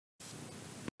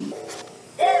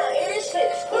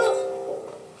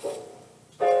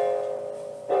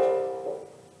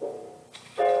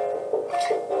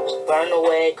Burn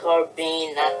away,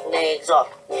 carbine, knock legs off.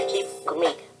 He fuck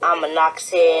me, I'ma knock his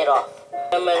head off.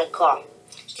 I'm in the car,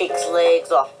 kick his legs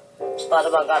off. Spot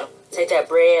him, I got him, take that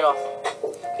bread off.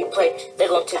 He play, they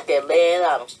gon' take that lead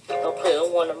out of him. Don't play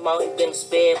with one of them out, he been a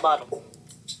spare bottom.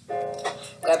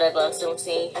 Got that Glock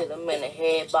 17, hit him in the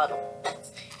head bottom.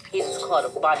 He just caught a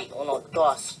body on no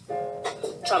doors.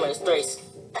 Try me to strays.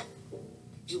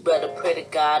 You better pray to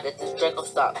God that this Draco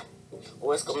stop,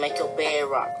 or it's gonna make your bed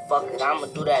rock. Fuck it, I'ma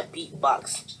do that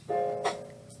beatbox.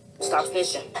 Stop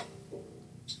snitching.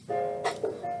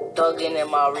 Dug in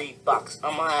my Reeboks.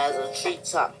 I'ma have a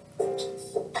treetop.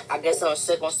 I guess I'm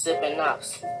sick on sipping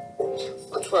knocks.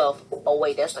 12. Oh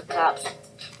wait, that's the cops.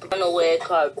 Run away,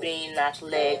 carbine, knock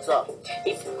legs off.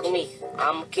 He fuck me,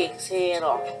 I'ma kick his head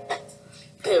off.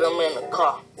 Put him in the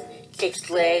car, kick his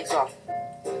legs off.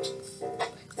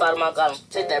 Spot him, I got him,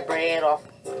 take that bread off.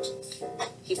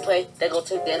 He play, they gon'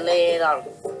 take that lead out of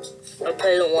him. Don't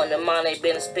play the one that mine, they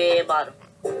been a spare bottom.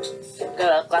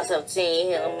 Got a Glock 17,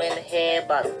 hit him in the head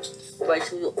bottom. Break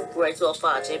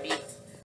 205, JB.